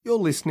You're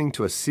listening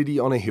to a City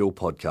on a Hill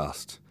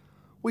podcast.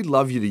 We'd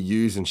love you to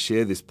use and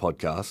share this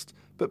podcast,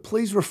 but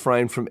please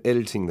refrain from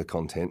editing the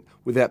content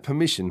without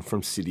permission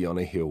from City on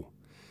a Hill.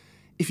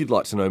 If you'd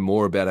like to know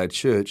more about our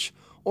church,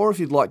 or if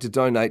you'd like to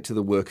donate to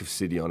the work of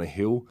City on a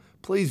Hill,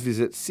 please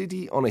visit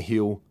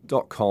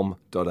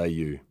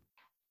cityonahill.com.au.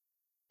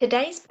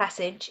 Today's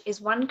passage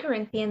is 1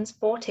 Corinthians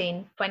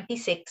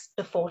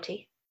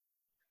 14:26-40.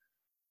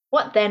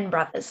 What then,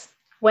 brothers?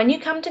 When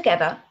you come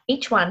together,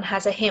 each one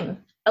has a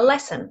hymn, a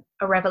lesson,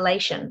 a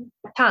revelation,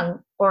 a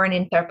tongue, or an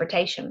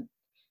interpretation.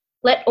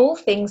 Let all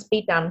things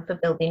be done for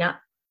building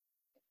up.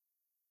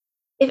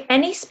 If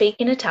any speak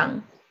in a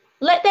tongue,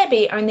 let there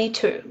be only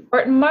two, or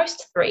at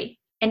most three,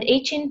 and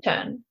each in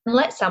turn, and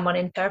let someone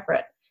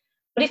interpret.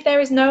 But if there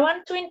is no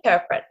one to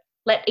interpret,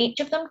 let each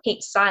of them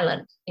keep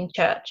silent in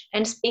church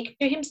and speak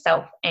to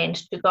himself and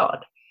to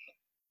God.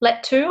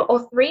 Let 2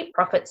 or 3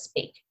 prophets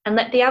speak, and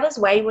let the others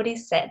weigh what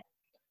is said.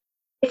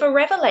 If a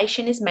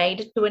revelation is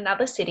made to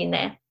another sitting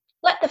there,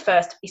 let the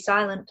first be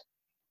silent.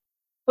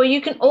 For you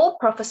can all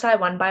prophesy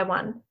one by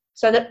one,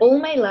 so that all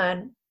may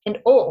learn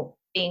and all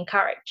be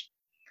encouraged.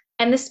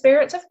 And the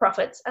spirits of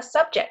prophets are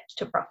subject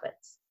to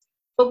prophets.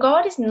 For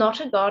God is not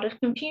a God of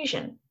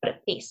confusion, but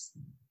of peace.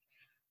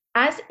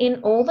 As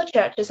in all the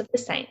churches of the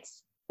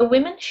saints, the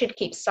women should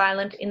keep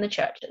silent in the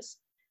churches,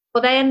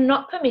 for they are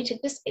not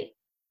permitted to speak,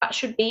 but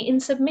should be in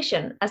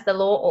submission, as the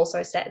law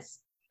also says.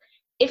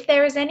 If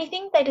there is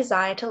anything they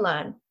desire to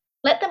learn,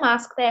 let them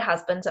ask their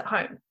husbands at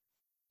home,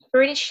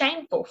 for it is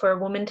shameful for a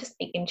woman to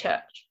speak in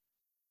church.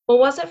 Or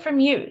was it from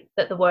you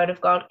that the word of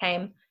God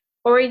came,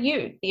 or are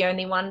you the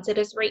only ones it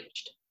has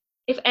reached?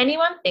 If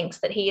anyone thinks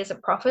that he is a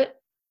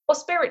prophet or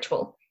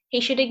spiritual,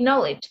 he should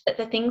acknowledge that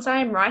the things I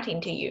am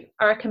writing to you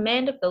are a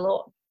command of the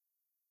Lord.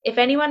 If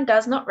anyone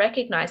does not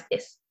recognize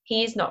this,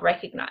 he is not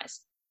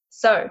recognized.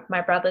 So,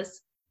 my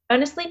brothers,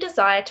 earnestly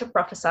desire to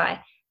prophesy,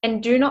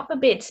 and do not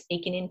forbid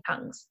speaking in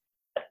tongues.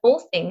 But all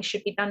things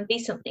should be done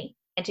decently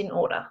and in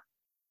order.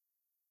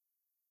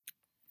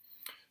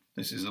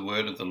 This is the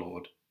word of the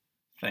Lord.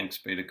 Thanks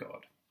be to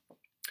God.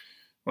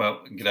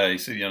 Well, g'day,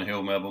 City on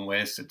Hill, Melbourne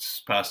West.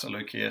 It's Pastor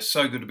Luke here.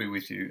 So good to be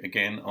with you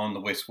again on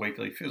the West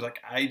Weekly. Feels like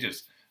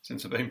ages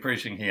since I've been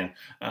preaching here,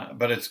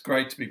 but it's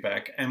great to be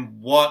back. And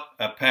what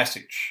a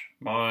passage.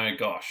 My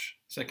gosh.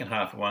 Second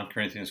half of 1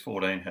 Corinthians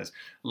 14 has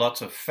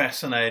lots of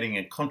fascinating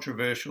and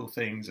controversial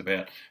things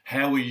about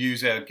how we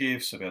use our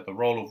gifts, about the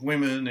role of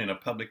women in a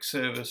public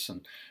service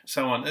and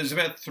so on. There's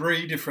about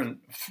 3 different,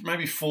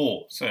 maybe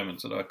 4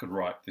 sermons that I could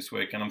write this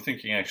week. And I'm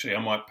thinking actually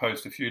I might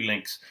post a few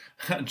links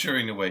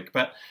during the week.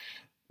 But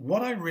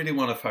what I really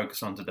want to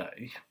focus on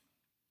today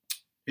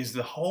is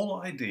the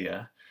whole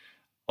idea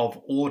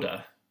of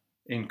order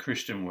in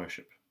Christian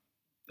worship.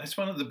 That's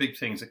one of the big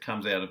things that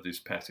comes out of this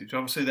passage.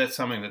 Obviously, that's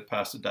something that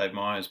Pastor Dave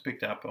Myers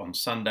picked up on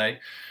Sunday,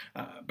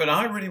 but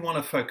I really want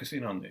to focus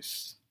in on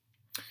this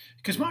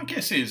because my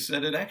guess is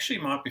that it actually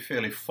might be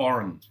fairly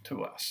foreign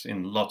to us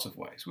in lots of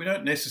ways. We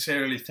don't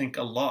necessarily think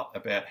a lot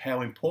about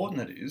how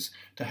important it is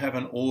to have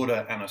an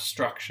order and a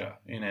structure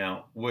in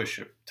our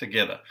worship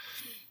together.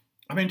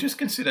 I mean, just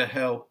consider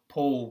how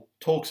Paul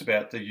talks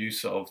about the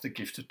use of the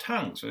gift of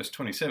tongues. Verse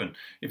 27,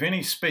 if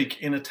any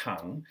speak in a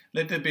tongue,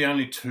 let there be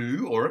only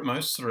 2 or at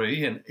most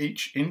 3, and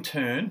each in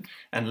turn,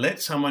 and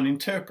let someone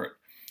interpret.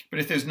 But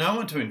if there's no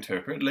one to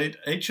interpret, let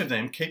each of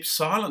them keep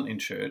silent in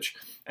church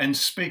and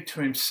speak to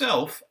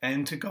himself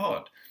and to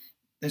God.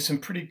 There's some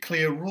pretty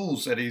clear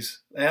rules that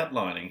he's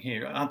outlining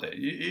here, aren't there?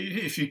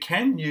 If you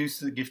can use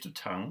the gift of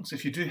tongues,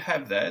 if you do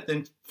have that,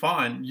 then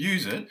fine,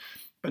 use it.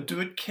 But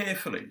do it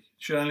carefully. It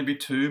should only be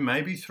 2,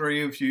 maybe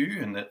 3 of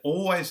you, and there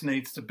always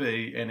needs to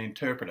be an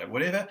interpreter.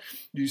 Whatever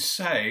you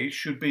say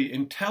should be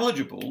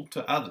intelligible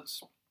to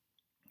others.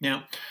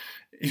 Now,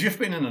 if you've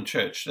been in a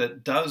church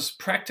that does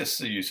practice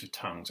the use of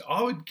tongues,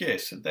 I would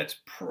guess that that's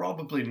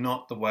probably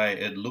not the way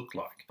it looked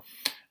like.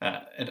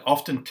 It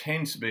often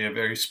tends to be a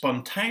very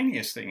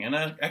spontaneous thing, and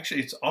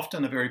actually it's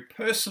often a very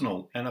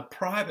personal and a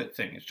private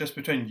thing. It's just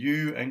between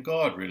you and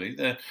God, really.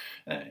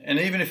 And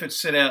even if it's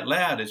said out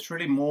loud, it's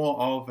really more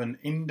of an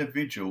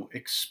individual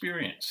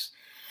experience.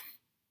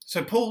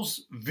 So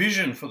Paul's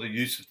vision for the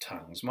use of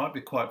tongues might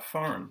be quite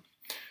foreign.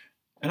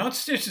 And I'd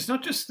suggest it's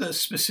not just the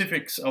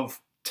specifics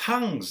of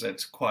tongues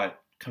that's quite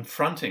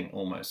confronting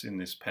almost in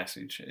this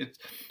passage.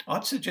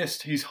 I'd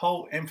suggest his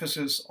whole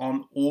emphasis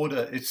on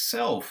order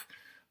itself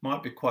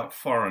might be quite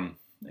foreign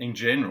in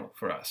general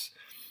for us.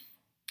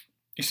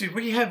 You see,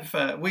 we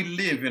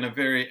live in a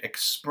very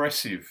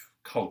expressive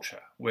culture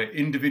where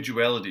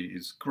individuality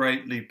is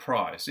greatly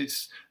prized.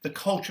 It's the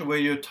culture where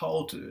you're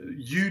told to,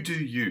 you do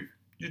you.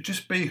 You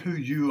just be who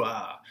you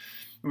are.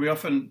 We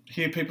often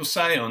hear people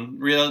say on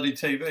reality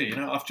TV,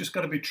 I've just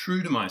got to be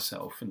true to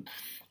myself. And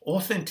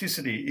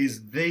authenticity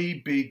is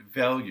the big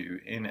value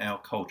in our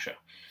culture.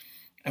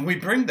 And we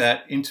bring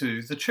that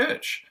into the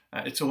church.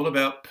 It's all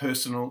about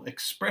personal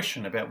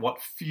expression, about what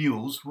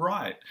feels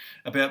right,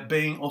 about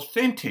being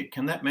authentic,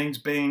 and that means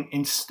being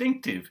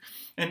instinctive.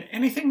 And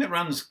anything that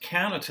runs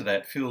counter to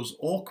that feels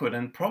awkward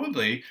and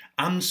probably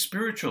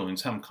unspiritual in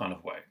some kind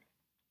of way.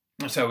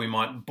 So we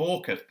might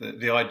balk at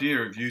the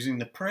idea of using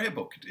the prayer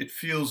book. It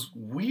feels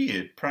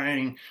weird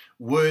praying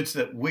words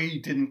that we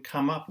didn't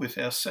come up with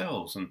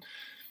ourselves. And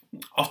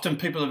often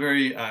people are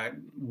very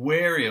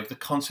wary of the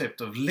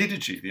concept of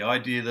liturgy, the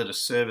idea that a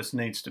service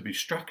needs to be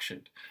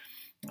structured.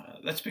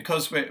 That's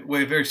because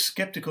we're very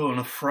skeptical and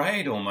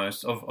afraid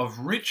almost of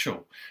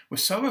ritual. We're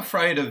so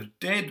afraid of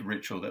dead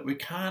ritual that we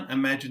can't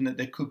imagine that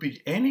there could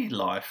be any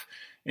life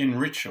in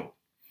ritual.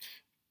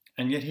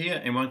 And yet here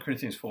in 1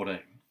 Corinthians 14,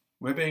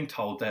 we're being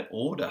told that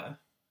order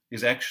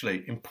is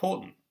actually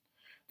important,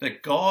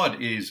 that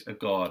God is a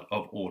God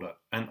of order,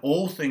 and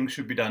all things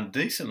should be done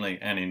decently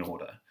and in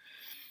order,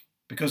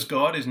 because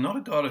God is not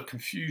a God of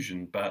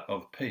confusion, but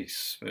of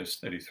peace, verse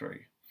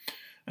 33.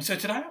 And so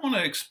today I want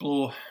to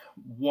explore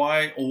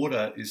why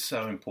order is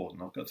so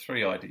important. I've got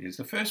 3 ideas.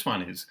 The first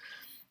one is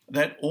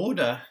that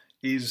order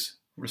is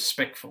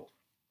respectful.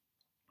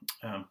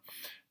 I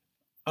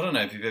don't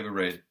know if you've ever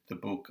read the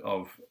book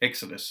of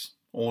Exodus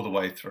all the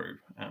way through.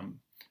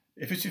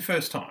 If it's your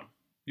first time,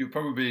 you'll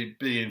probably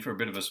be in for a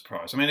bit of a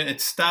surprise. I mean,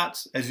 it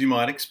starts, as you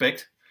might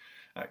expect.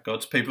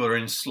 God's people are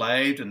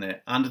enslaved and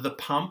they're under the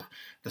pump.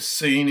 The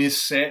scene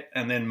is set,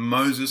 and then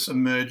Moses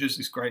emerges,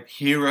 this great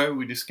hero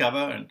we discover,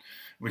 and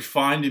we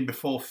find him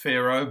before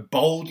Pharaoh,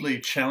 boldly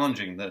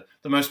challenging the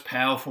most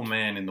powerful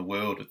man in the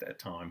world at that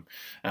time.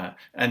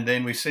 And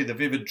then we see the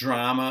vivid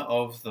drama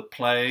of the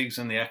plagues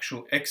and the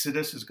actual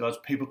Exodus as God's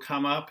people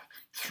come up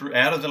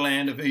out of the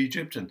land of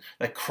Egypt, and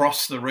they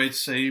cross the Red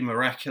Sea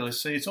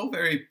miraculously. It's all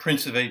very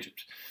Prince of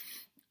Egypt.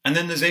 And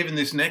then there's even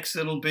this next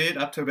little bit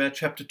up to about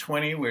chapter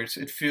 20 where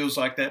it feels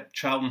like that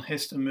Charlton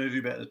Heston movie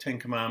about the Ten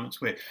Commandments,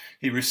 where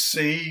he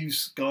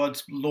receives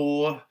God's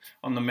law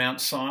on Mount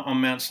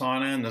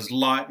Sinai, and there's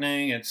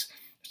lightning. It's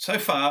so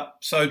far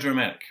so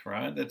dramatic,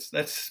 right?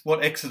 That's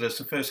what Exodus,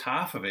 the first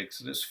half of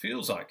Exodus,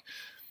 feels like.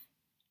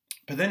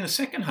 But then the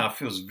second half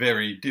feels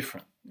very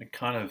different. It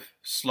kind of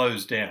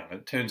slows down.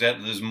 It turns out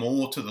that there's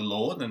more to the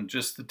law than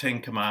just the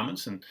Ten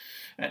Commandments.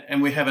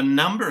 And we have a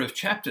number of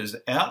chapters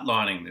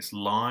outlining this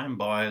line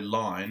by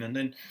line. And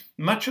then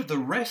much of the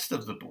rest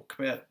of the book,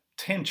 about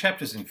 10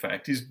 chapters in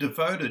fact, is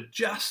devoted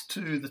just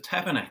to the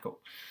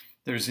tabernacle.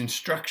 There's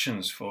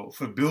instructions for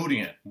building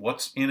it,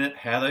 what's in it,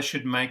 how they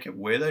should make it,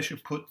 where they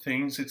should put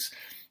things.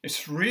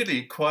 It's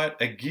really quite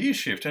a gear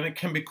shift, and it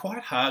can be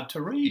quite hard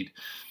to read.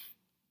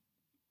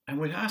 And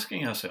we're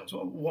asking ourselves,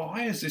 well,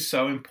 why is this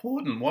so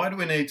important? Why do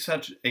we need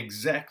such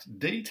exact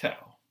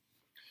detail?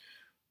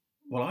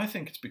 Well, I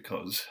think it's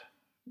because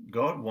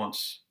God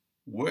wants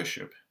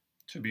worship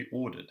to be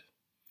ordered.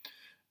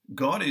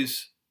 God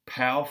is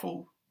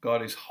powerful,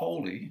 God is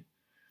holy,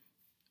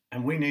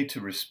 and we need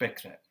to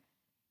respect that.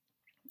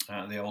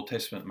 The Old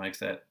Testament makes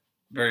that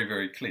very,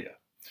 very clear.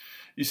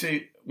 You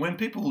see, when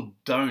people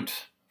don't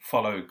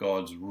follow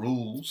God's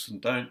rules and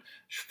don't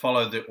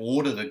follow the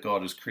order that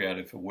God has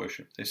created for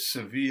worship, there's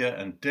severe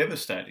and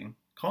devastating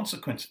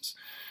consequences.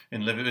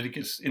 In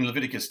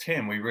Leviticus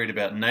 10, we read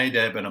about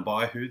Nadab and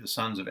Abihu, the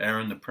sons of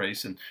Aaron the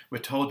priest, and we're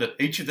told that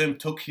each of them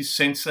took his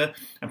censer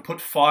and put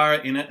fire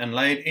in it and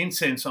laid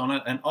incense on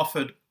it and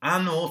offered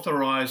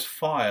unauthorized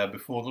fire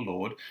before the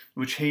Lord,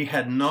 which he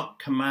had not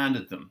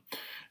commanded them.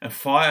 And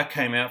fire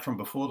came out from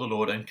before the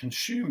Lord and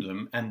consumed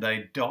them, and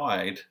they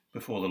died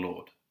before the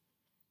Lord.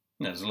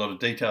 Now, there's a lot of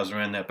details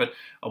around that, but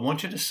I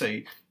want you to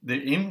see they're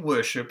in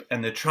worship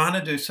and they're trying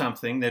to do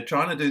something. They're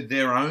trying to do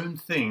their own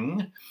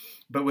thing,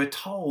 but we're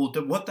told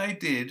that what they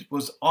did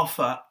was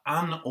offer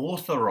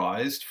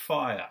unauthorized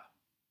fire,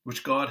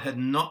 which God had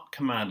not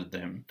commanded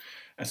them,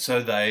 and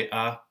so they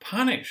are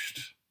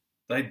punished.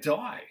 They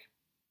die.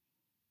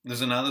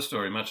 There's another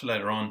story much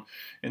later on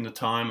in the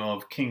time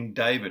of King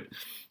David,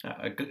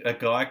 a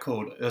guy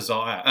called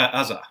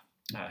Uzzah.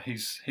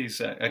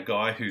 He's a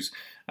guy who's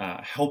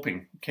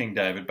helping King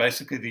David.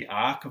 Basically, the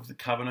Ark of the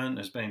Covenant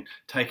has been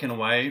taken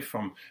away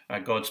from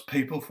God's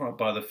people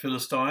by the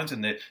Philistines,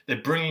 and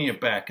they're bringing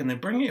it back, and they're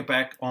bringing it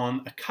back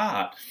on a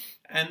cart.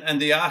 And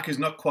the Ark is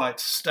not quite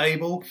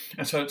stable,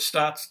 and so it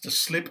starts to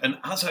slip, and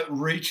Uzzah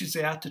reaches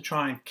out to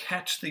try and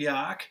catch the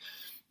Ark.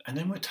 And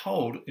then we're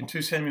told in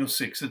 2 Samuel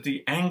 6 that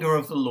the anger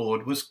of the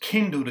Lord was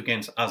kindled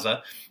against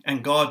Uzzah,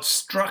 and God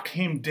struck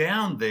him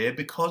down there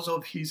because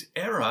of his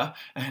error,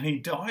 and he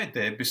died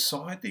there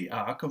beside the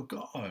ark of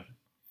God.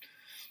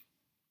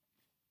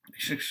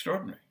 It's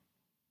extraordinary.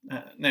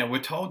 Now, we're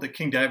told that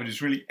King David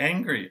is really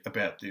angry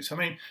about this. I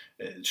mean,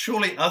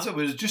 surely Uzzah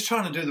was just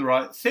trying to do the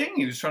right thing.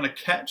 He was trying to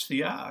catch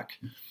the ark.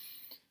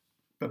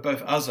 But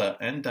both Uzzah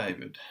and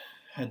David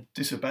had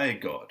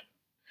disobeyed God.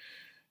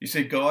 You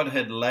see, God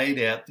had laid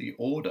out the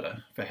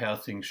order for how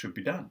things should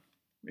be done.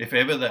 If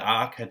ever the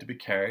ark had to be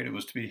carried, it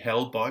was to be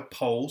held by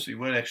poles. You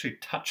weren't actually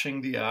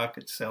touching the ark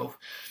itself.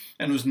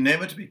 And it was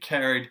never to be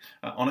carried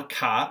on a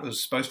cart. It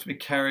was supposed to be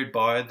carried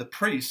by the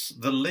priests,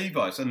 the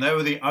Levites, and they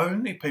were the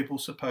only people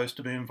supposed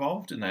to be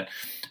involved in that.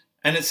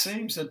 And it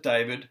seems that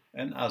David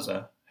and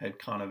Uzzah had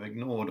kind of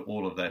ignored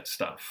all of that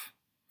stuff.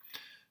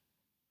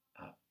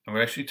 And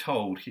we're actually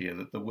told here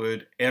that the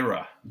word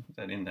error,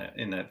 that in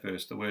that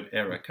verse, the word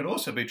error could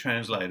also be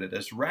translated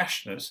as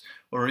rashness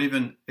or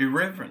even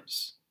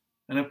irreverence.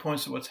 And it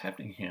points to what's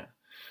happening here.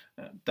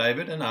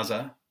 David and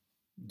Uzzah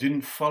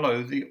didn't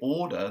follow the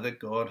order that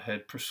God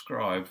had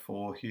prescribed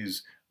for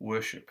his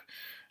worship.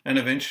 And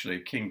eventually,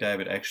 King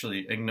David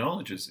actually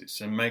acknowledges this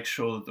and makes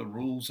sure that the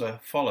rules are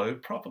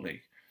followed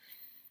properly.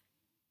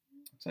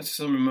 So that's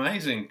some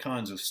amazing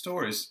kinds of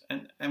stories.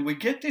 And we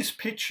get this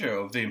picture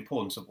of the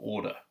importance of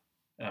order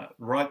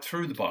right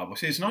through the Bible.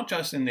 See, it's not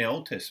just in the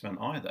Old Testament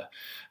either.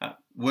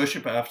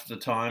 Worship after the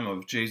time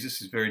of Jesus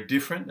is very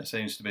different. There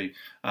seems to be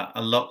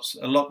a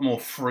lot more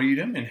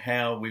freedom in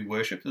how we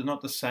worship. There's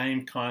not the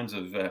same kinds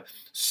of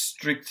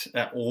strict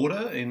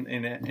order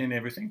in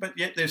everything, but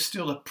yet there's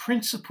still a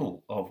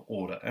principle of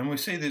order. And we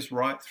see this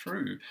right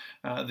through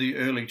the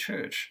early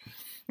church.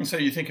 And so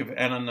you think of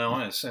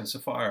Ananias and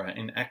Sapphira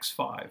in Acts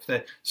 5.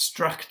 They're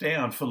struck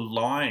down for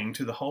lying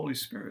to the Holy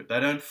Spirit. They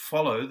don't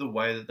follow the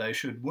way that they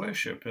should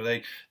worship.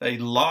 They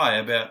lie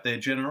about their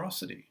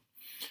generosity.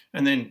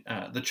 And then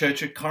the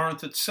church at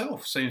Corinth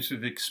itself seems to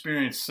have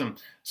experienced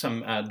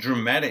some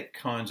dramatic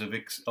kinds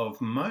of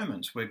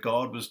moments where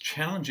God was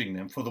challenging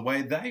them for the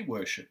way they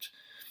worshipped.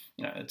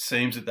 It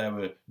seems that they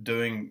were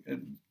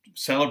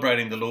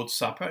celebrating the Lord's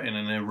Supper in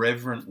an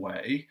irreverent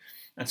way,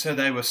 and so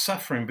they were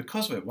suffering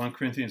because of it. 1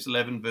 Corinthians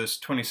 11 verse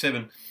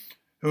 27,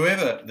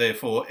 whoever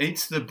therefore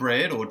eats the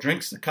bread or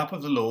drinks the cup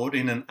of the Lord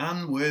in an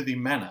unworthy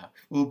manner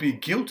will be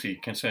guilty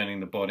concerning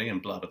the body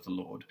and blood of the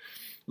Lord.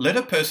 Let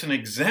a person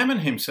examine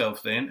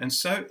himself then, and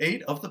so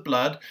eat of the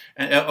bread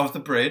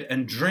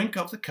and drink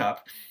of the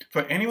cup.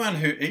 For anyone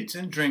who eats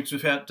and drinks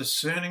without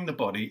discerning the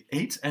body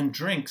eats and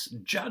drinks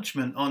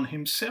judgment on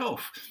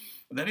himself.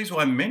 That is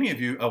why many of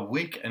you are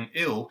weak and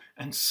ill,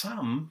 and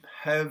some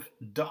have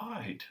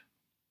died.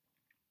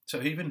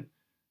 So even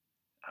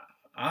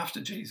after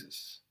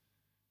Jesus,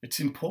 it's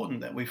important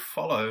that we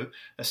follow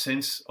a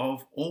sense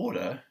of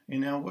order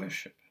in our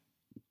worship.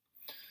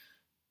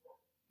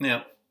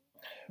 Now,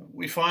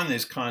 we find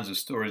these kinds of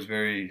stories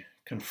very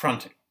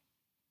confronting.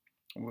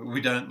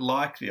 We don't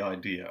like the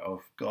idea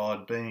of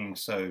God being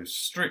so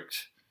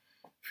strict.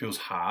 It feels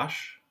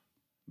harsh,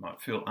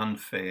 might feel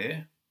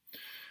unfair.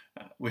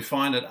 We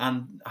find it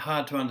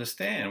hard to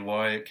understand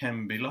why it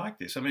can be like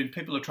this. I mean,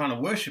 people are trying to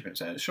worship him,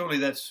 so surely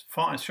that's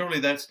fine, surely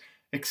that's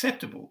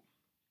acceptable.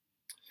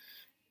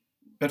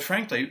 But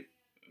frankly,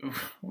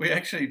 we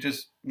actually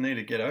just need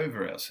to get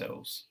over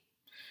ourselves.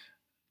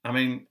 I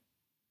mean,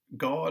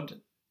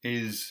 God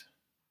is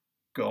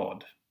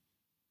God.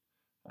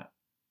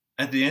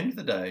 At the end of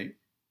the day,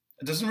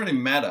 it doesn't really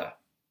matter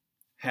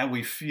how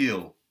we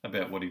feel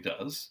about what he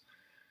does.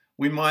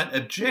 We might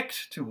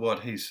object to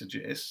what he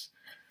suggests,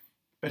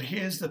 but he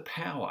has the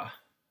power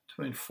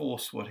to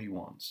enforce what he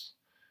wants,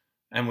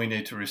 and we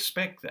need to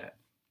respect that.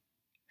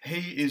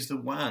 He is the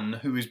one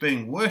who is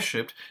being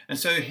worshipped, and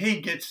so he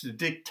gets to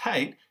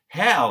dictate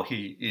how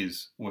he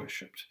is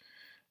worshipped.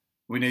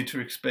 We need to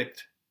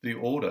respect the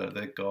order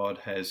that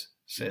God has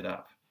set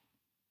up.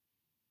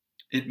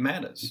 It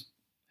matters.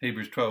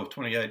 Hebrews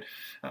 12:28.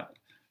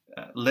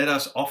 Let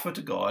us offer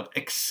to God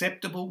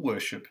acceptable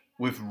worship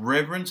with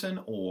reverence and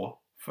awe,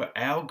 for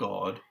our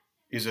God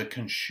is a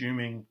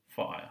consuming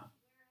fire.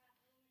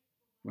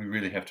 We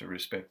really have to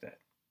respect that.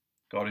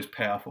 God is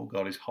powerful,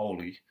 God is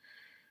holy,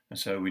 and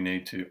so we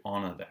need to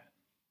honour that.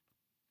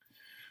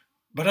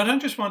 But I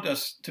don't just want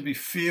us to be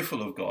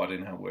fearful of God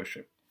in our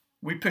worship.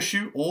 We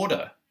pursue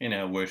order in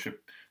our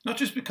worship, not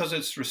just because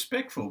it's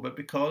respectful, but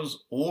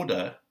because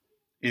order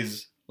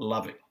is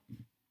loving.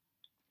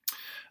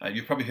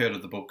 You've probably heard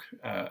of the book,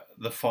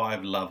 The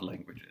 5 Love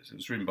Languages. It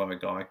was written by a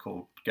guy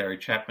called Gary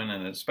Chapman,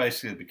 and it's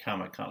basically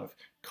become a kind of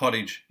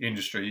cottage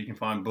industry. You can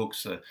find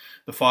books,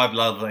 The 5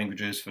 Love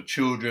Languages for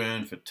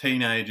children, for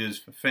teenagers,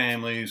 for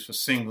families, for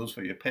singles,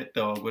 for your pet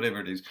dog,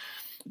 whatever it is.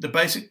 The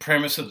basic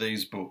premise of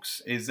these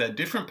books is that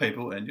different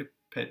people and your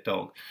pet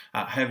dog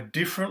have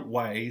different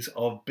ways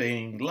of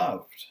being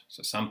loved.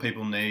 So some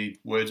people need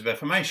words of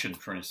affirmation,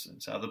 for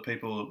instance. Other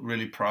people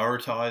really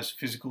prioritize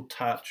physical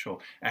touch or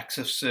acts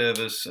of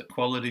service,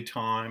 quality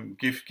time,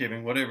 gift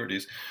giving, whatever it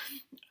is.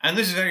 And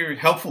this is very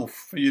helpful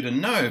for you to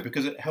know,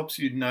 because it helps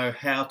you know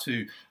how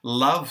to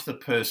love the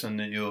person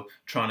that you're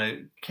trying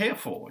to care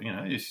for. You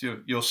know, it's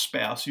your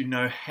spouse, you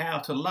know how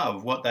to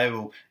love, what they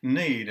will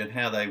need and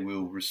how they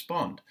will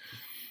respond.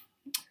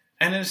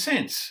 And in a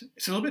sense,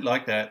 it's a little bit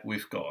like that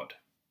with God.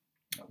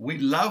 We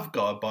love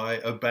God by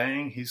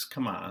obeying his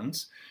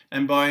commands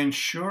and by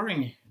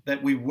ensuring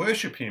that we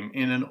worship him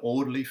in an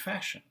orderly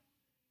fashion.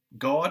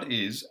 God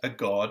is a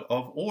God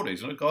of order.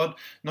 He's a God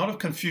not of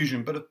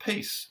confusion but of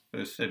peace.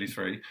 Verse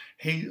 33,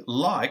 he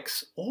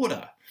likes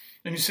order.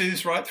 And you see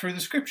this right through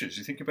the scriptures.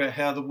 You think about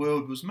how the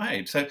world was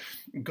made. So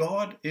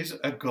God is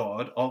a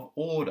God of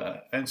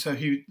order, and so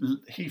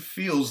he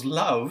feels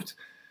loved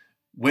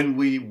when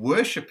we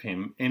worship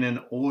him in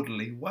an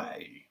orderly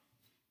way.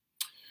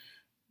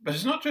 But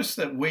it's not just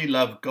that we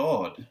love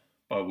God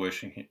by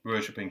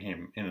worshipping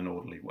him in an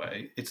orderly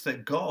way. It's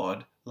that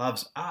God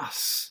loves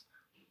us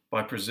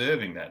by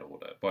preserving that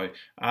order, by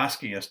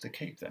asking us to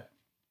keep that.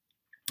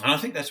 And I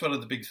think that's one of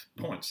the big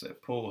points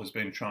that Paul has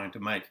been trying to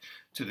make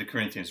to the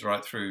Corinthians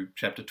right through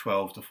chapter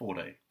 12 to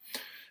 14.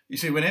 You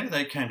see, whenever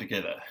they came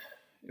together,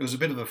 it was a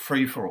bit of a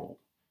free-for-all.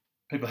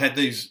 People had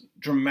these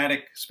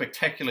dramatic,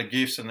 spectacular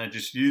gifts and they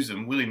just used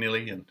them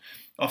willy-nilly and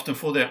often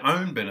for their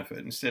own benefit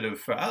instead of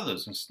for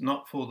others, and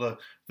not for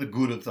the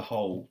good of the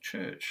whole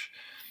church.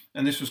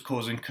 And this was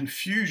causing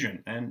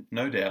confusion and,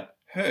 no doubt,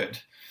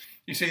 hurt.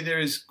 You see, there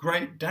is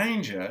great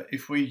danger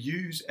if we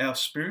use our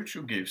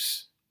spiritual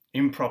gifts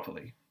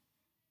improperly.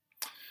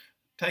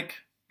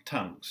 Take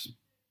tongues.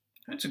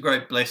 It's a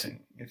great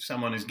blessing if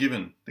someone is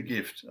given the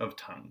gift of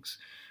tongues.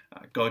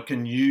 God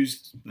can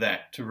use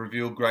that to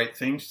reveal great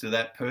things to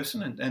that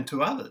person and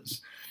to others.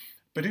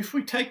 But if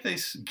we take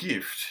this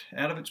gift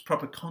out of its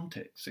proper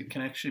context, it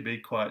can actually be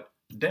quite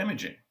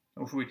damaging,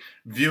 or if we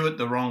view it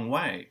the wrong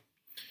way.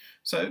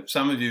 So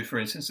some of you, for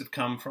instance, have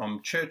come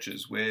from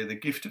churches where the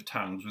gift of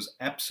tongues was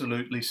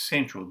absolutely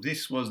central.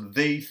 This was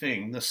the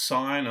thing, the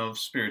sign of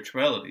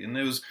spirituality. And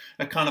there was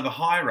a kind of a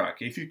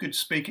hierarchy. If you could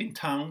speak in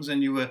tongues,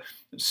 then you were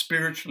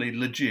spiritually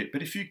legit.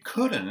 But if you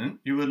couldn't,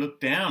 you were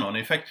looked down on.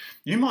 In fact,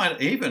 you might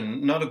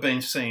even not have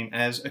been seen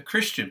as a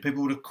Christian.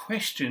 People would have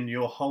questioned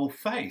your whole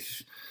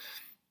faith.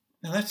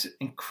 Now that's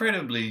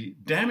incredibly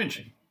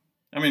damaging.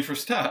 I mean, for a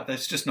start,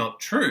 that's just not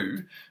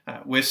true.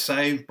 We're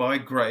saved by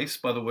grace,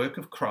 by the work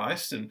of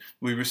Christ, and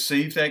we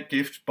receive that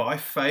gift by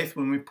faith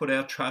when we put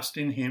our trust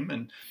in Him.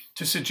 And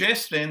to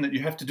suggest then that you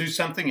have to do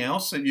something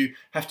else, that you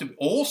have to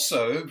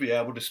also be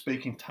able to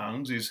speak in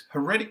tongues, is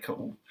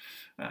heretical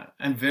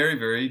and very,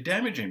 very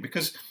damaging.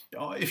 Because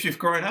if you've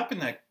grown up in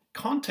that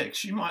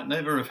context, you might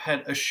never have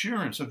had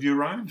assurance of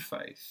your own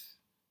faith.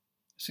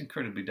 It's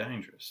incredibly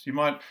dangerous. You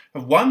might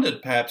have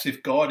wondered perhaps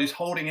if God is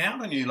holding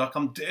out on you, like,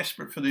 I'm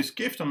desperate for this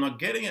gift, I'm not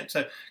getting it,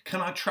 so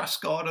can I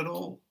trust God at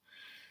all?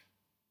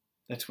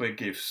 That's where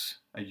gifts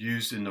are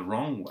used in the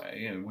wrong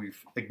way, and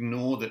we've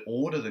ignored the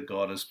order that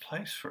God has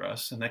placed for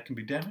us, and that can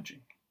be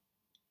damaging.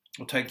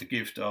 We'll take the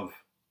gift of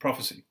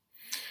prophecy.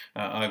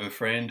 I have a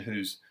friend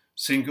who's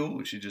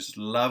single. She just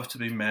loves to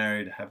be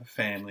married, have a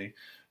family,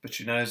 but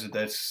she knows that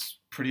that's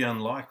pretty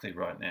unlikely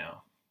right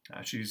now.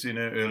 She's in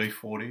her early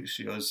 40s.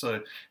 She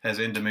also has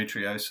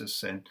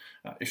endometriosis, and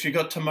if she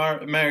got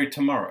married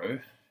tomorrow,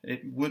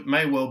 it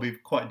may well be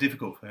quite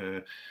difficult for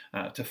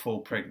her to fall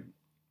pregnant.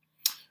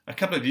 A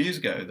couple of years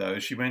ago, though,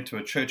 she went to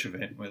a church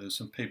event where there's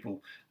some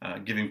people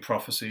giving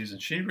prophecies,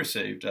 and she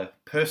received a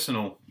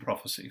personal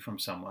prophecy from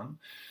someone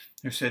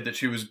who said that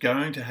she was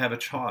going to have a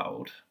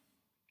child,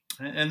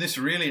 and this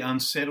really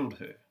unsettled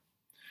her.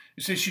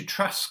 You see, she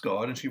trusts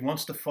God and she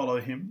wants to follow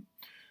Him.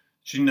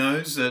 She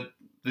knows that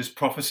this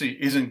prophecy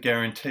isn't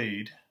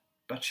guaranteed,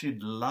 but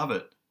she'd love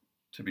it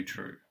to be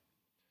true.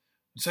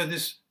 So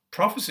this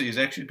prophecy has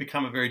actually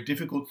become a very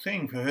difficult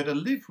thing for her to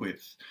live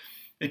with.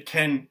 It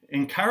can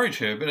encourage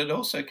her, but it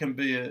also can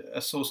be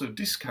a source of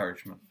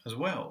discouragement as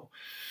well.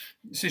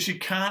 So she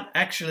can't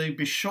actually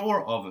be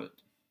sure of it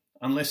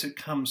unless it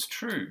comes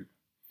true.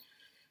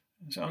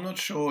 So I'm not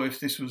sure if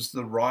this was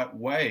the right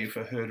way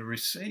for her to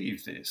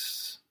receive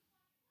this.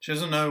 She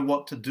doesn't know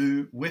what to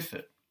do with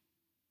it.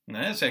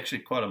 Now, that's actually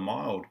quite a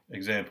mild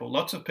example.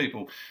 Lots of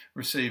people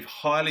receive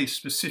highly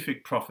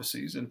specific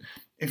prophecies, and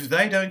if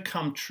they don't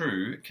come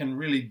true, it can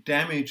really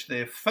damage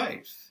their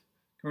faith,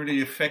 it can really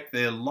affect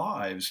their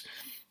lives.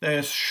 They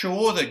are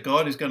sure that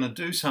God is going to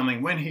do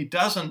something. When He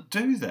doesn't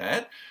do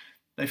that,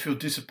 they feel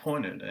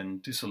disappointed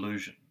and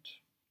disillusioned.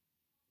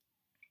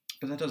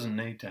 But that doesn't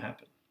need to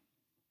happen.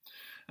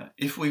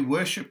 If we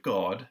worship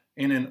God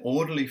in an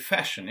orderly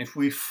fashion, if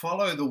we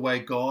follow the way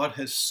God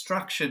has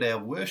structured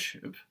our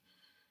worship,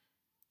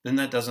 then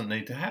that doesn't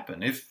need to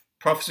happen. If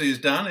prophecy is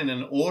done in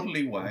an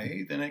orderly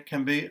way, then it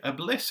can be a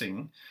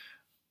blessing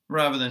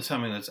rather than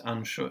something that's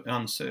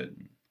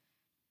uncertain.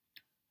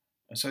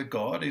 And so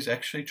God is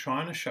actually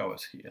trying to show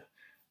us here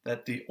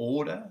that the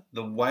order,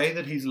 the way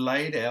that He's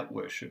laid out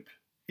worship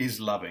is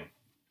loving.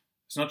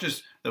 It's not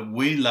just that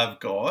we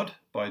love God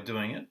by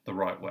doing it the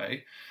right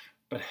way,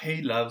 but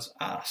He loves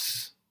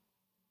us.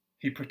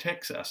 He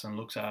protects us and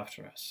looks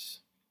after us.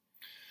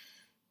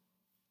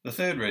 The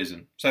third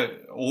reason, so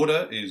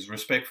order is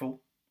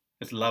respectful,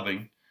 it's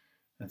loving,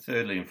 and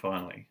thirdly and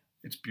finally,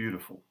 it's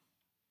beautiful.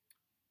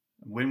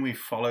 When we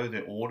follow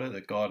the order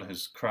that God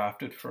has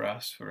crafted for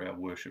us for our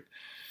worship,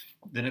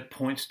 then it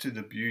points to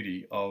the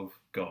beauty of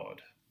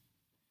God.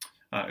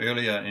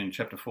 Earlier in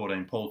chapter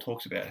 14, Paul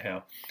talks about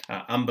how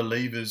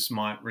unbelievers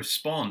might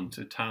respond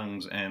to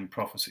tongues and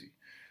prophecy.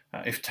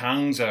 If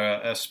tongues are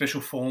a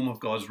special form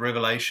of God's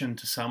revelation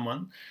to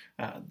someone,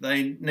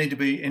 they need to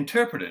be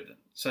interpreted,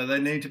 so they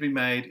need to be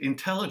made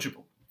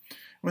intelligible.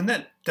 When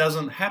that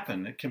doesn't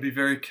happen, it can be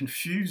very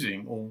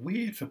confusing or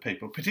weird for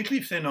people,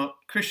 particularly if they're not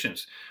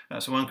Christians.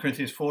 So 1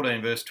 Corinthians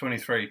 14 verse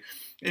 23,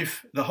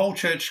 if the whole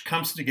church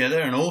comes together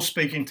and all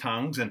speak in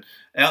tongues and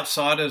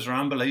outsiders or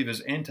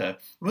unbelievers enter,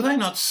 will they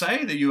not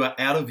say that you are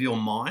out of your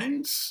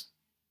minds?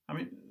 I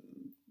mean,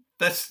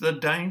 that's the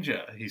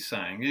danger, he's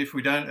saying, if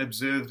we don't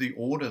observe the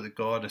order that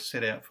God has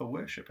set out for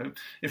worship.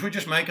 If we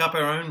just make up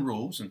our own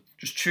rules and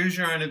just choose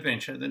your own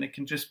adventure, then it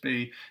can just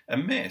be a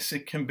mess.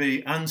 It can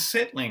be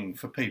unsettling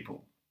for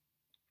people.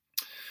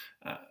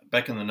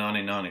 Back in the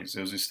 1990s,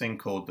 there was this thing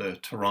called the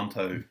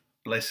Toronto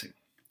blessing.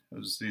 It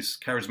was this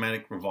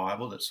charismatic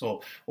revival that saw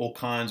all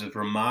kinds of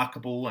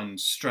remarkable and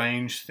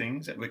strange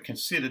things that were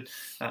considered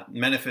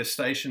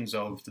manifestations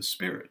of the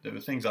Spirit. There were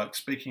things like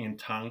speaking in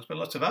tongues, but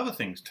lots of other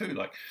things too,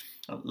 like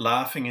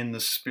laughing in the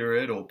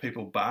Spirit, or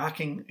people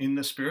barking in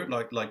the Spirit,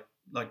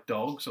 like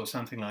dogs or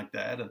something like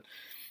that. And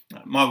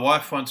my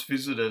wife once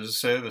visited a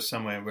service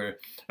somewhere where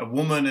a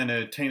woman and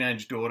her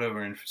teenage daughter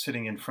were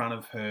sitting in front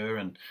of her,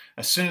 and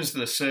as soon as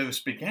the service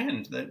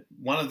began,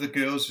 one of the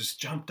girls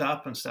just jumped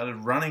up and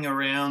started running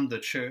around the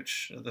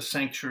church, the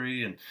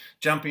sanctuary, and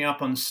jumping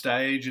up on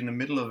stage in the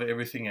middle of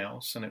everything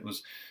else, and it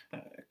was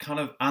kind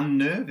of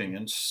unnerving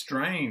and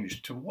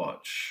strange to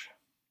watch.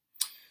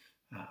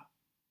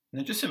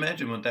 Now just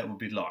imagine what that would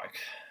be like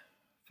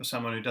for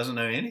someone who doesn't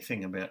know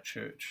anything about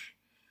church.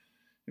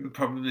 It would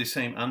probably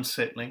seem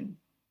unsettling,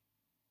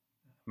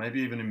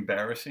 maybe even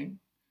embarrassing,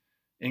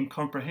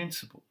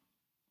 incomprehensible.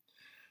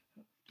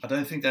 I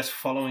don't think that's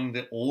following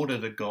the order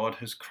that God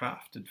has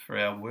crafted for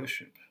our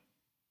worship.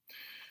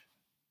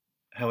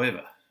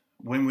 However,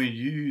 when we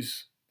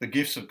use the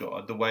gifts of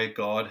God the way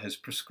God has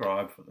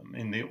prescribed for them,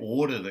 in the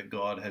order that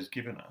God has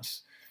given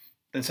us,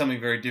 then something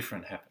very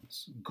different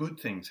happens. Good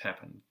things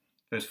happen.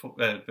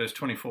 Verse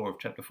 24 of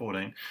chapter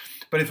 14.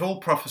 But if all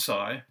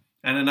prophesy,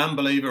 and an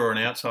unbeliever or an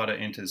outsider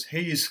enters,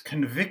 he is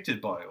convicted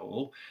by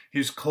all, he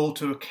is called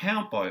to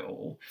account by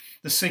all,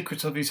 the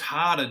secrets of his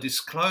heart are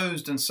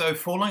disclosed, and so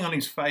falling on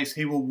his face,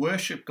 he will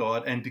worship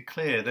God and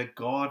declare that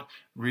God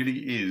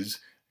is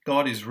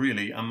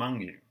really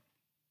among you.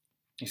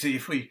 You see,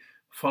 if we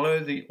follow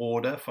the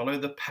order, follow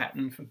the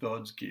pattern for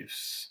God's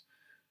gifts,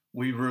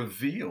 we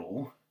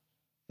reveal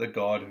the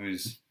God who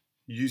is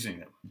using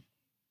them,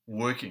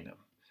 working them,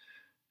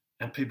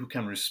 and people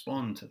can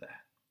respond to that.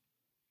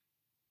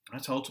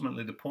 That's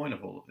ultimately the point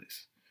of all of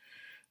this.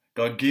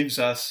 God gives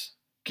us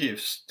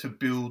gifts to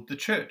build the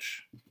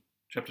church.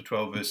 Chapter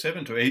 12, verse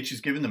 7, to each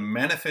is given the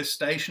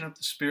manifestation of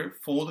the Spirit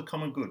for the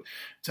common good.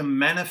 It's a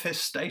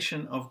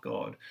manifestation of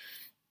God.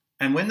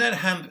 And when that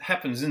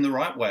happens in the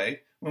right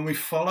way, when we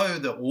follow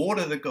the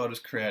order that God has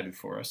created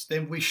for us,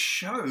 then we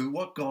show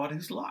what God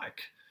is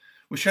like.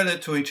 We show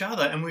that to each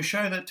other, and we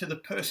show that to the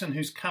person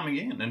who's coming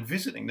in and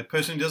visiting, the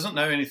person who doesn't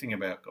know anything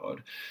about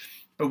God.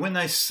 But when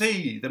they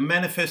see the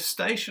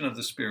manifestation of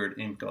the Spirit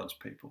in God's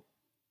people,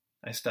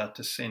 they start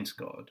to sense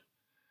God.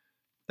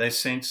 They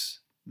sense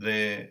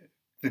the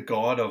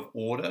God of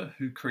order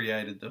who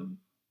created them.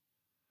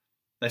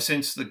 They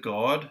sense the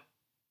God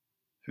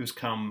who's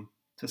come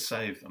to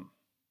save them.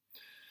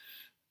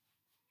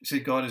 You see,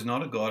 God is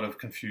not a God of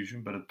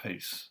confusion, but of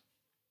peace.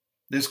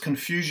 There's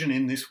confusion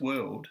in this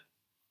world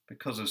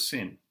because of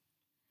sin.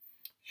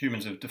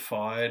 Humans have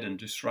defied and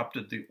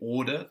disrupted the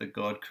order that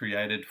God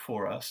created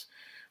for us.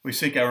 We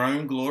seek our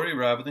own glory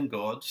rather than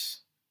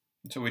God's,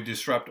 and so we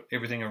disrupt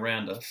everything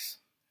around us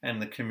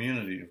and the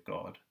community of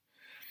God.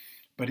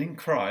 But in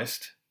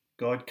Christ,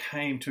 God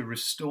came to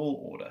restore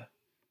order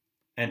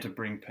and to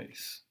bring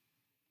peace.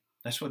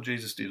 That's what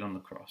Jesus did on the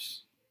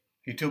cross.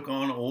 He took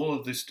on all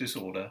of this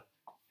disorder.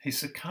 He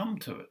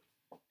succumbed to it.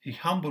 He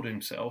humbled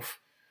himself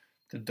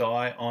to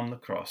die on the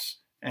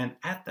cross. And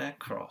at that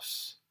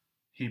cross,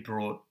 he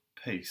brought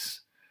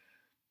peace.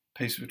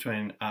 Peace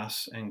between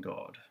us and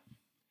God.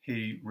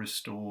 He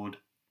restored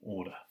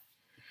order.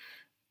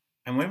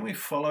 And when we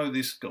follow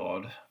this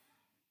God,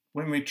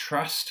 when we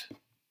trust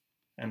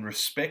and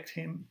respect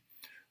him,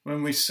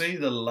 when we see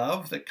the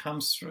love that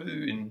comes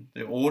through in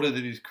the order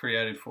that he's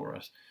created for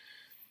us,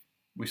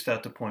 we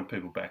start to point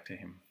people back to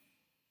him.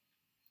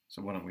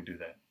 So why don't we do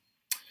that?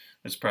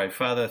 Let's pray.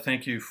 Father,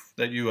 thank you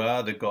that you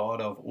are the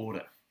God of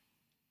order.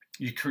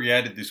 You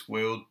created this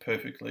world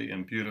perfectly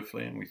and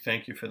beautifully, and we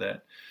thank you for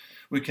that.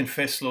 We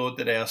confess, Lord,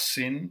 that our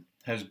sin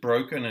has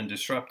broken and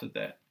disrupted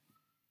that.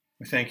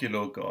 We thank you,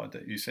 Lord God,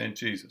 that you sent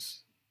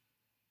Jesus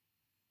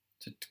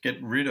to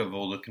get rid of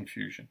all the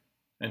confusion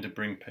and to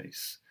bring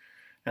peace,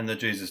 and that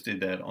Jesus did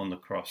that on the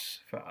cross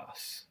for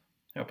us.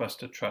 Help us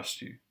to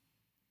trust you,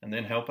 and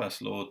then help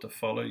us, Lord, to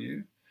follow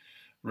you,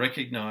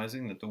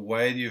 recognizing that the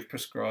way that you've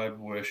prescribed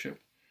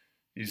worship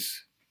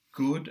is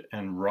good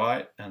and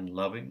right and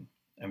loving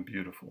and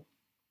beautiful.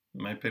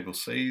 May people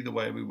see the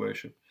way we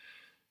worship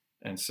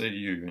and see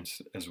you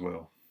as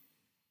well.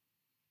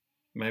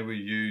 May we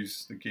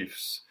use the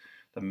gifts,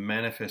 the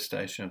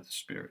manifestation of the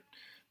Spirit.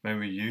 May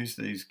we use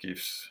these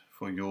gifts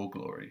for your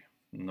glory,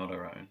 not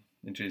our own.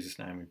 In Jesus'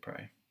 name we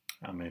pray.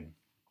 Amen.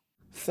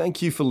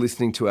 Thank you for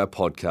listening to our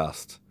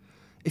podcast.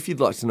 If you'd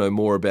like to know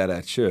more about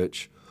our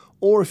church,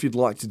 or if you'd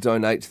like to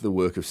donate to the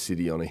work of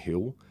City on a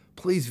Hill,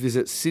 please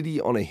visit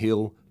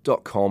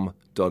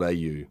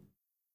cityonahill.com.au.